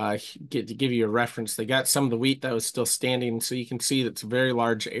 To give you a reference, they got some of the wheat that was still standing, so you can see that's a very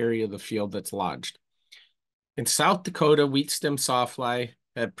large area of the field that's lodged. In South Dakota, wheat stem sawfly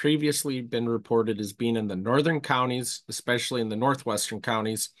had previously been reported as being in the northern counties, especially in the northwestern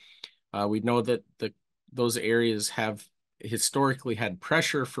counties. We know that those areas have historically had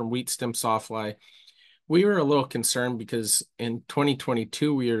pressure from wheat stem sawfly. We were a little concerned because in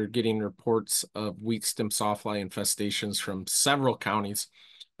 2022, we were getting reports of wheat stem sawfly infestations from several counties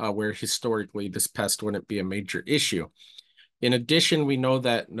where historically this pest wouldn't be a major issue. In addition, we know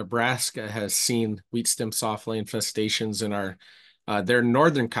that Nebraska has seen wheat stem sawfly infestations in their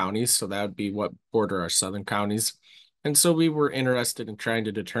northern counties, so that would be what border our southern counties. And so we were interested in trying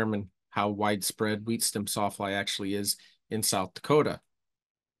to determine how widespread wheat stem sawfly actually is in South Dakota.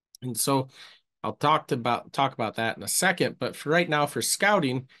 And so I'll talk about that in a second, but for right now, for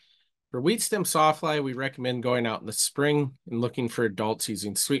scouting, for wheat stem sawfly, we recommend going out in the spring and looking for adults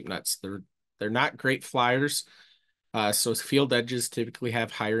using sweep nuts. They're not great flyers, so field edges typically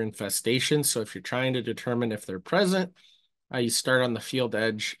have higher infestation. So if you're trying to determine if they're present, you start on the field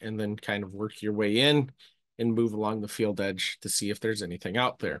edge and then kind of work your way in and move along the field edge to see if there's anything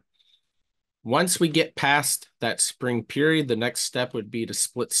out there. Once we get past that spring period, the next step would be to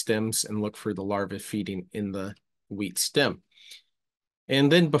split stems and look for the larvae feeding in the wheat stem.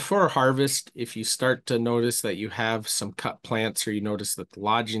 And then before harvest, if you start to notice that you have some cut plants or you notice that the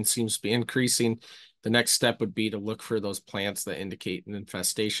lodging seems to be increasing, the next step would be to look for those plants that indicate an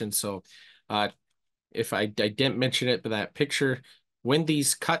infestation. So if I didn't mention it, but that picture, when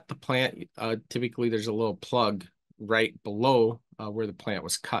these cut the plant, typically there's a little plug right below where the plant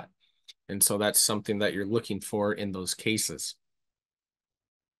was cut. And so that's something that you're looking for in those cases.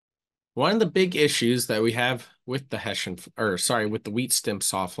 One of the big issues that we have with the with the wheat stem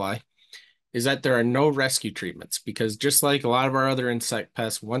sawfly is that there are no rescue treatments, because just like a lot of our other insect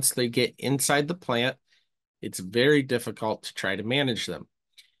pests, once they get inside the plant, it's very difficult to try to manage them.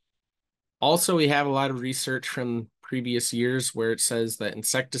 Also, we have a lot of research from previous years where it says that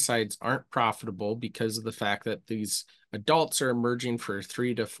insecticides aren't profitable because of the fact that these adults are emerging for a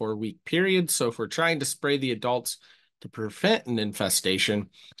 3 to 4 week period. So if we're trying to spray the adults to prevent an infestation,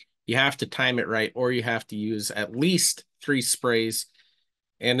 you have to time it right, or you have to use at least 3 sprays.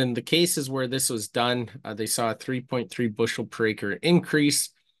 And in the cases where this was done, they saw a 3.3 bushel per acre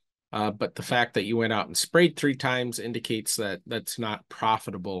increase. But the fact that you went out and sprayed 3 times indicates that that's not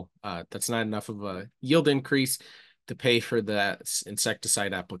profitable. That's not enough of a yield increase to pay for the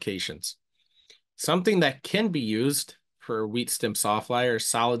insecticide applications. Something that can be used for wheat stem sawfly are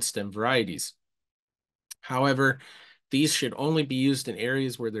solid stem varieties. However, these should only be used in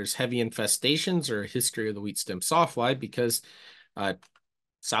areas where there's heavy infestations or a history of the wheat stem sawfly, because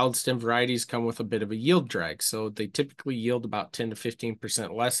solid stem varieties come with a bit of a yield drag. So they typically yield about 10 to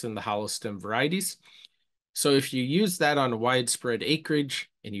 15% less than the hollow stem varieties. So if you use that on a widespread acreage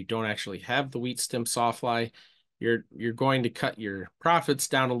and you don't actually have the wheat stem sawfly, you're going to cut your profits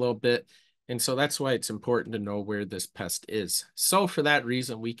down a little bit. And so that's why it's important to know where this pest is. So for that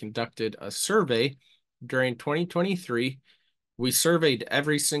reason, we conducted a survey during 2023. We surveyed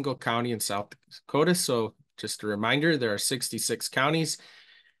every single county in South Dakota. So just a reminder, there are 66 counties.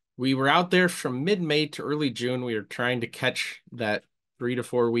 We were out there from mid-May to early June. We were trying to catch that 3 to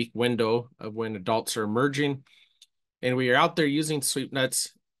 4 week window of when adults are emerging. And we are out there using sweep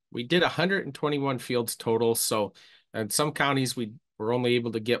nuts. We did 121 fields total. So in some counties, we were only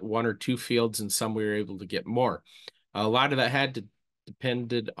able to get 1 or 2 fields, and some we were able to get more. A lot of that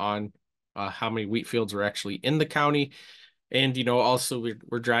depended on how many wheat fields were actually in the county. And, also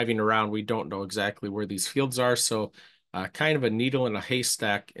we're driving around. We don't know exactly where these fields are. So kind of a needle in a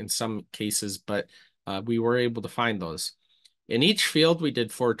haystack in some cases, but we were able to find those. In each field, we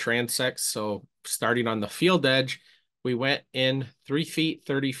did 4 transects. So starting on the field edge, we went in 3 feet,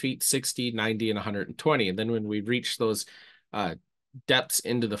 30 feet, 60, 90, and 120. And then when we reached those depths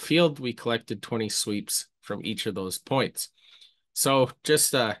into the field, we collected 20 sweeps from each of those points. So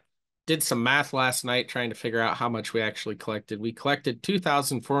just did some math last night trying to figure out how much we actually collected. We collected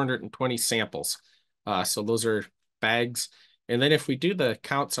 2,420 samples. So those are bags, And then if we do the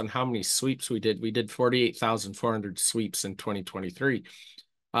counts on how many sweeps we did 48,400 sweeps in 2023.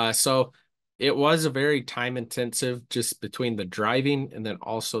 So it was a very time intensive, just between the driving and then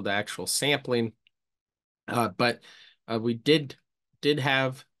also the actual sampling. But we did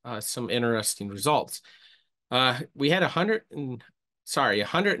have some interesting results. We had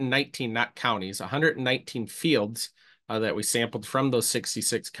 119, not counties, 119 fields that we sampled from those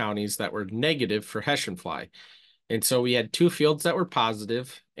 66 counties that were negative for Hessian fly. And so we had 2 fields that were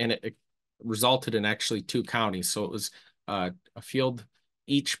positive, and it resulted in actually 2 counties. So it was a field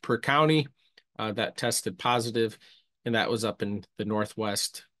each per county that tested positive, and that was up in the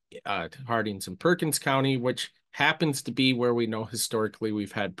Northwest, Hardings and Perkins County, which happens to be where we know historically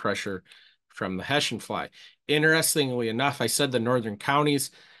we've had pressure from the Hessian fly. Interestingly enough, I said the northern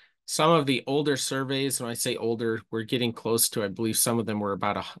counties. Some of the older surveys, when I say older, we're getting close to, I believe some of them were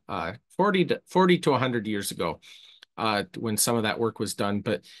about 40 to 100 years ago when some of that work was done.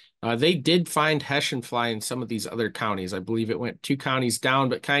 But they did find Hessian fly in some of these other counties. I believe it went 2 counties down,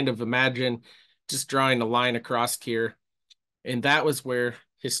 but kind of imagine just drawing a line across here. And that was where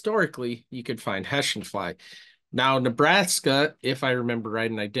historically you could find Hessian fly. Now, Nebraska, if I remember right,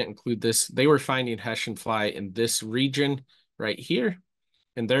 and I didn't include this, they were finding Hessian fly in this region right here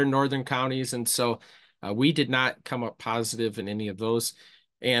in their northern counties. And so we did not come up positive in any of those.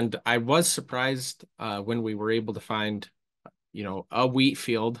 And I was surprised when we were able to find, a wheat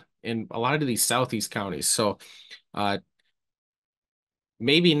field in a lot of these southeast counties. So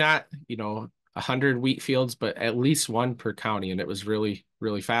maybe not, 100 wheat fields, but at least 1 per county. And it was really,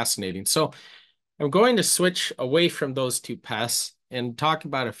 really fascinating. So I'm going to switch away from those 2 pests and talk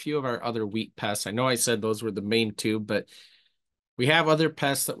about a few of our other wheat pests. I know I said those were the main 2, but we have other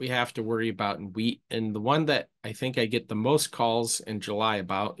pests that we have to worry about in wheat. And the one that I think I get the most calls in July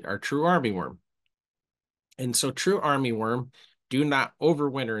about are true armyworm. And so true armyworm do not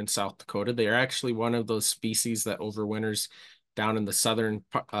overwinter in South Dakota. They are actually one of those species that overwinters down in the southern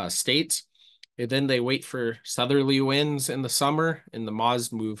states. And then they wait for southerly winds in the summer, and the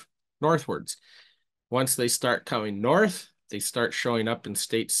moths move northwards. Once they start coming north, they start showing up in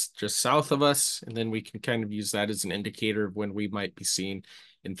states just south of us, and then we can kind of use that as an indicator of when we might be seeing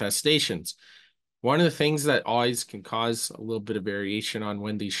infestations. One of the things that always can cause a little bit of variation on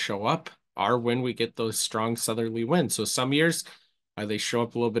when these show up are when we get those strong southerly winds. So some years they show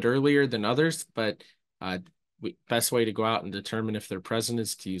up a little bit earlier than others, but best way to go out and determine if they're present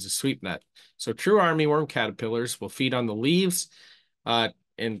is to use a sweep net. So true armyworm caterpillars will feed on the leaves,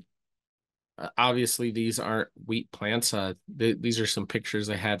 and obviously these aren't wheat plants. These are some pictures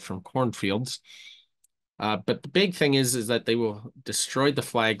I had from cornfields. But the big thing is that they will destroy the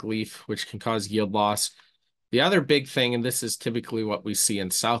flag leaf, which can cause yield loss. The other big thing, and this is typically what we see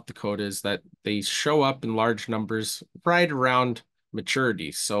in South Dakota, is that they show up in large numbers right around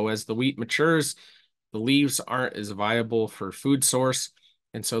maturity. So as the wheat matures, the leaves aren't as viable for food source,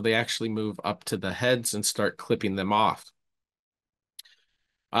 and so they actually move up to the heads and start clipping them off.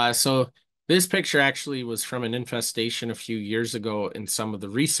 So this picture actually was from an infestation a few years ago in some of the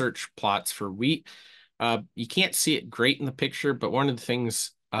research plots for wheat. You can't see it great in the picture, but one of the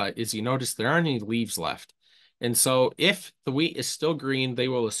things is you notice there aren't any leaves left. And so if the wheat is still green, they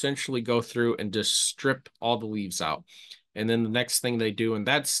will essentially go through and just strip all the leaves out. And then the next thing they do, and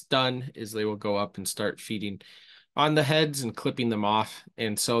that's done, is they will go up and start feeding on the heads and clipping them off.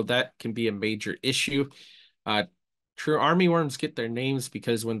 And so that can be a major issue. True armyworms get their names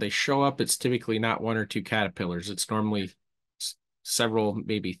because when they show up, it's typically not 1 or 2 caterpillars. It's normally several,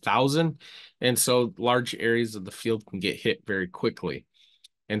 maybe 1,000. And so large areas of the field can get hit very quickly.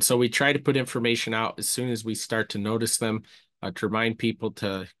 And so we try to put information out as soon as we start to notice them to remind people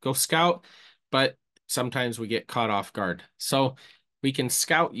to go scout, but sometimes we get caught off guard. So we can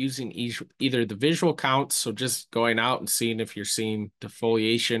scout using either the visual counts, so just going out and seeing if you're seeing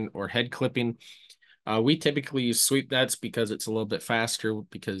defoliation or head clipping. We typically use sweep nets because it's a little bit faster,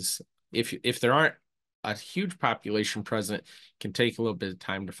 because if there aren't a huge population present, it can take a little bit of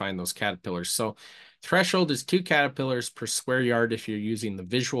time to find those caterpillars. So threshold is 2 caterpillars per square yard if you're using the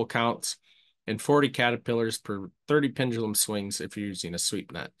visual counts, and 40 caterpillars per 30 pendulum swings if you're using a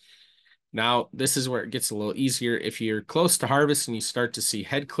sweep net. Now, this is where it gets a little easier. If you're close to harvest and you start to see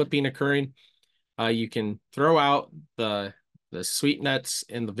head clipping occurring, you can throw out the sweep nets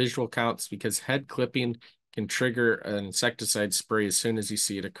and the visual counts, because head clipping can trigger an insecticide spray as soon as you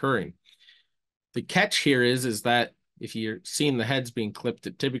see it occurring. The catch here is that if you're seeing the heads being clipped,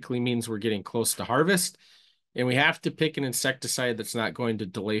 it typically means we're getting close to harvest, and we have to pick an insecticide that's not going to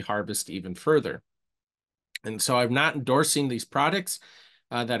delay harvest even further. And so I'm not endorsing these products.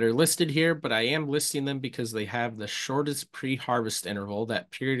 that are listed here, but I am listing them because they have the shortest pre-harvest interval, that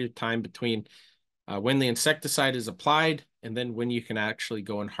period of time between when the insecticide is applied and then when you can actually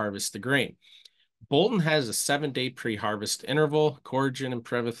go and harvest the grain. Bolton has a 7-day pre-harvest interval. Coragen and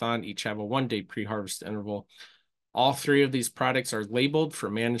Prevathon each have a 1-day pre-harvest interval. All three of these products are labeled for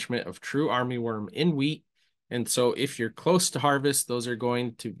management of true armyworm in wheat. And so if you're close to harvest, those are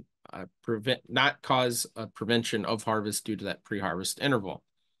going to not cause a prevention of harvest due to that pre-harvest interval.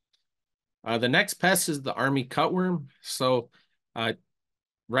 The next pest is the army cutworm. So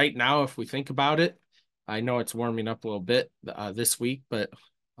right now, if we think about it, I know it's warming up a little bit this week, but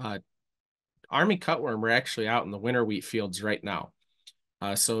army cutworm are actually out in the winter wheat fields right now.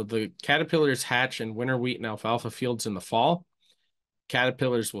 So the caterpillars hatch in winter wheat and alfalfa fields in the fall.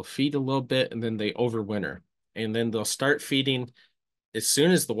 Caterpillars will feed a little bit and then they overwinter. And then they'll start feeding as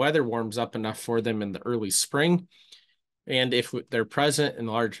soon as the weather warms up enough for them in the early spring. And if they're present in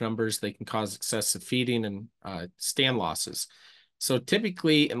large numbers, they can cause excessive feeding and stand losses. So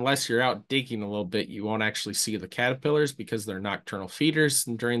typically, unless you're out digging a little bit, you won't actually see the caterpillars because they're nocturnal feeders.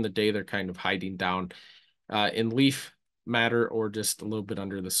 And during the day, they're kind of hiding down in leaf matter or just a little bit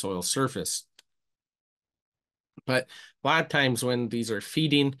under the soil surface. But a lot of times when these are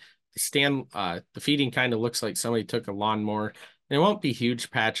feeding, the feeding kind of looks like somebody took a lawnmower. And it won't be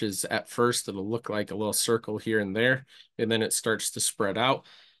huge patches at first. It'll look like a little circle here and there, and then it starts to spread out.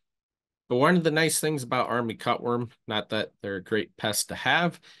 But one of the nice things about army cutworm, not that they're a great pest to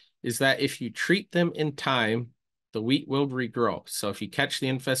have, is that if you treat them in time, the wheat will regrow. So if you catch the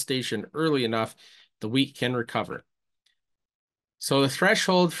infestation early enough, the wheat can recover. So the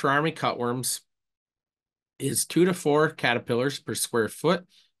threshold for army cutworms is 2 to 4 caterpillars per square foot,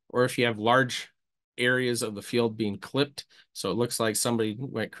 or if you have large areas of the field being clipped, so it looks like somebody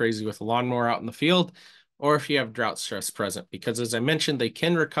went crazy with a lawnmower out in the field, or if you have drought stress present, because as I mentioned, they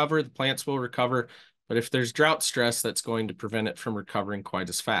can recover, the plants will recover, but if there's drought stress, that's going to prevent it from recovering quite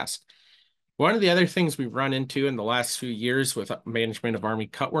as fast. One of the other things we've run into in the last few years with management of army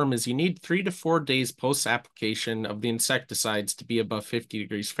cutworm is you need 3 to 4 days post-application of the insecticides to be above 50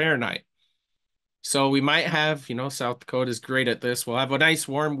 degrees Fahrenheit. So we might have, South Dakota is great at this. We'll have a nice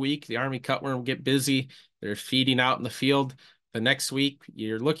warm week. The army cutworm will get busy. They're feeding out in the field. The next week,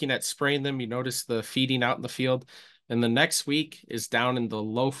 you're looking at spraying them. You notice the feeding out in the field. And the next week is down in the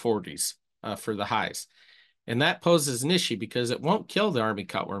low 40s for the highs. And that poses an issue because it won't kill the army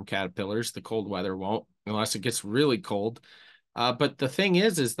cutworm caterpillars. The cold weather won't, unless it gets really cold. But the thing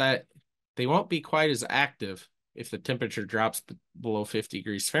is that they won't be quite as active if the temperature drops below 50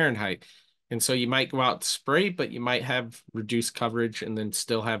 degrees Fahrenheit. And so you might go out and spray, but you might have reduced coverage and then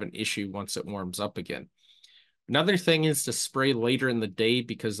still have an issue once it warms up again. Another thing is to spray later in the day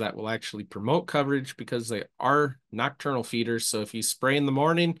because that will actually promote coverage because they are nocturnal feeders. So if you spray in the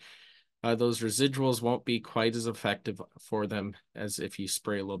morning, those residuals won't be quite as effective for them as if you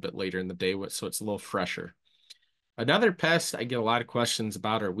spray a little bit later in the day, so it's a little fresher. Another pest I get a lot of questions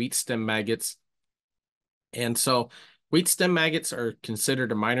about are wheat stem maggots. And so wheat stem maggots are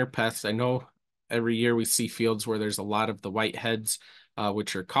considered a minor pest. I know every year we see fields where there's a lot of the white heads,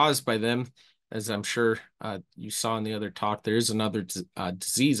 which are caused by them. As I'm sure you saw in the other talk, there is another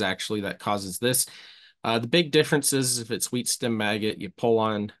disease actually that causes this. The big difference is if it's wheat stem maggot, you pull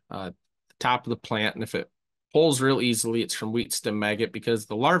on the top of the plant, and if it pulls real easily, it's from wheat stem maggot because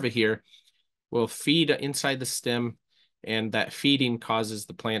the larva here will feed inside the stem, and that feeding causes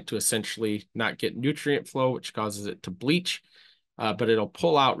the plant to essentially not get nutrient flow, which causes it to bleach, but it'll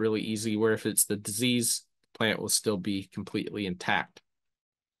pull out really easy, where if it's the disease, the plant will still be completely intact.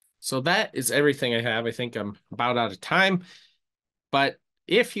 So that is everything I have. I think I'm about out of time, but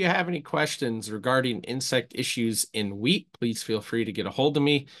if you have any questions regarding insect issues in wheat, please feel free to get a hold of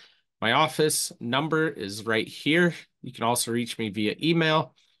me. My office number is right here. You can also reach me via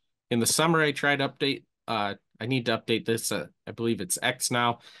email. In the summer, I try to update, I need to update this, I believe it's X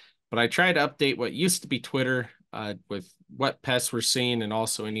now, but I try to update what used to be Twitter with what pests we're seeing and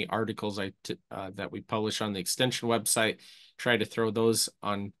also any articles that we publish on the extension website. Try to throw those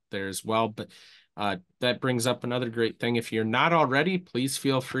on there as well. But that brings up another great thing. If you're not already, please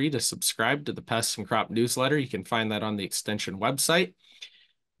feel free to subscribe to the Pest and Crop newsletter. You can find that on the extension website.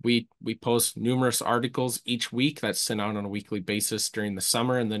 We post numerous articles each week that's sent out on a weekly basis during the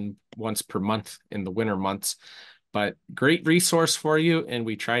summer and then once per month in the winter months. But great resource for you, and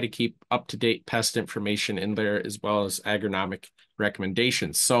we try to keep up-to-date pest information in there as well as agronomic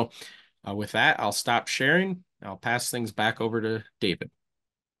recommendations. So with that, I'll stop sharing. I'll pass things back over to David.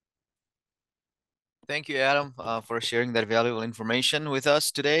 Thank you, Adam, for sharing that valuable information with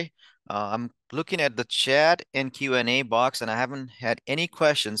us today. I'm looking at the chat and Q&A box, and I haven't had any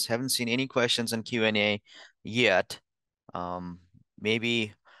questions, haven't seen any questions in Q&A yet.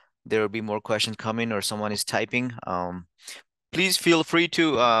 Maybe there will be more questions coming or someone is typing. Please feel free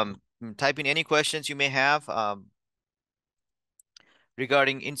to type in any questions you may have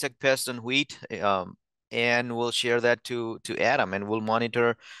regarding insect pests on wheat, and we'll share that to Adam, and we'll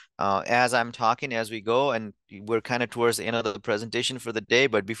monitor as I'm talking as we go. And we're kind of towards the end of the presentation for the day.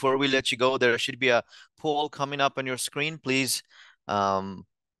 But before we let you go, there should be a poll coming up on your screen. Please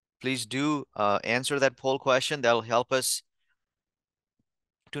do answer that poll question. That'll help us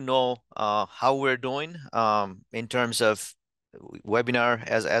to know how we're doing in terms of webinar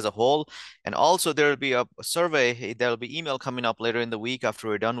as a whole. And also there will be a survey, there will be email coming up later in the week after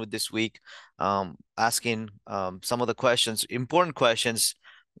we're done with this week, asking some of the questions, important questions,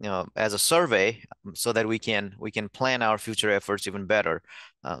 as a survey, so that we can plan our future efforts even better.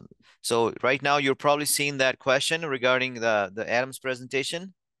 So right now you're probably seeing that question regarding the Adams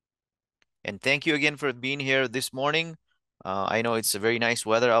presentation. And thank you again for being here this morning. I know it's a very nice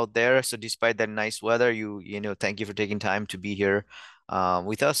weather out there. So despite that nice weather, thank you for taking time to be here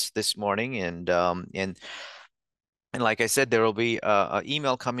with us this morning. And like I said, there will be an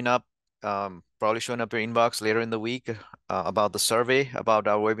email coming up, probably showing up your inbox later in the week about the survey, about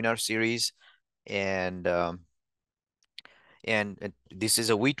our webinar series. And this is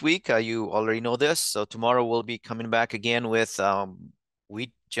a wheat week. You already know this. So tomorrow we'll be coming back again with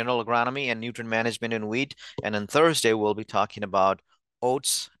wheat general agronomy and nutrient management in wheat. And on Thursday, we'll be talking about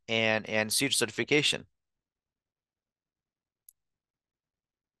oats and seed certification.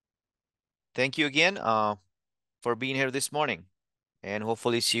 Thank you again for being here this morning, and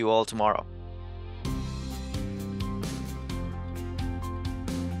hopefully see you all tomorrow.